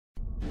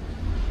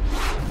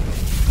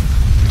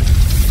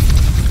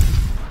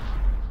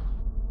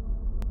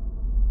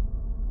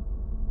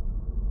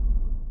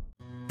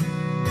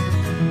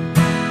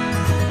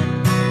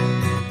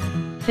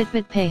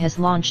Fitbit Pay has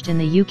launched in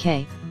the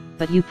UK,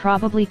 but you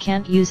probably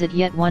can't use it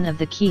yet. One of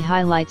the key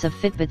highlights of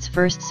Fitbit's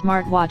first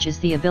smartwatch is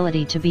the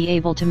ability to be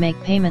able to make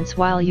payments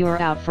while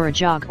you're out for a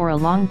jog or a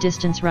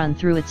long-distance run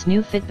through its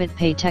new Fitbit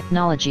Pay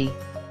technology.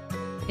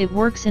 It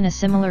works in a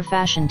similar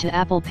fashion to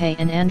Apple Pay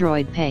and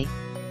Android Pay,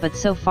 but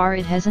so far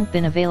it hasn't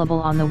been available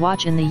on the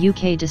watch in the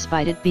UK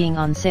despite it being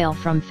on sale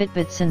from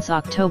Fitbit since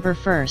October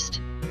 1st.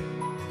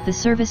 The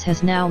service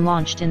has now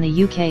launched in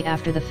the UK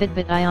after the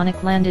Fitbit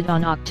Ionic landed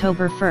on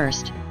October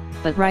 1st.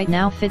 But right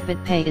now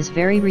Fitbit Pay is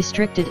very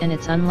restricted and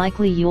it's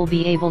unlikely you'll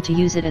be able to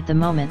use it at the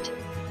moment.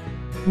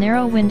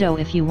 Narrow window.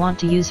 If you want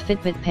to use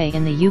Fitbit Pay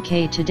in the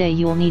UK today,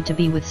 you'll need to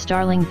be with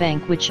Starling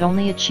Bank, which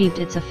only achieved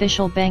its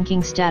official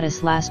banking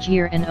status last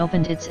year and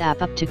opened its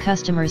app up to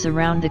customers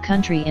around the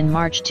country in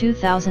March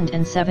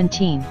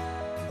 2017.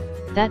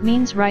 That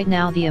means right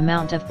now the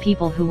amount of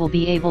people who will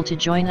be able to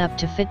join up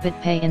to Fitbit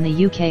Pay in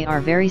the UK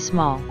are very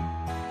small.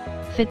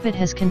 Fitbit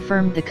has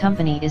confirmed the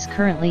company is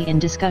currently in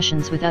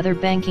discussions with other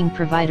banking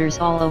providers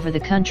all over the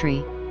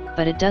country,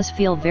 but it does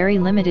feel very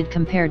limited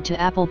compared to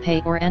Apple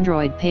Pay or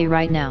Android Pay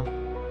right now.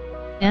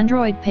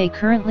 Android Pay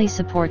currently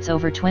supports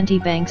over 20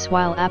 banks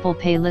while Apple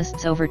Pay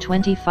lists over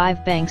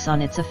 25 banks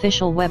on its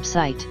official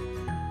website.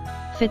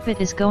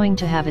 Fitbit is going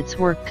to have its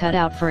work cut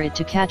out for it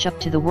to catch up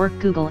to the work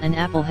Google and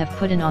Apple have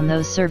put in on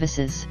those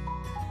services.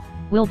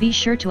 We'll be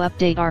sure to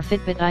update our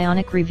Fitbit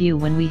Ionic review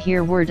when we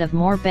hear word of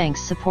more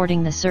banks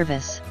supporting the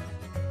service.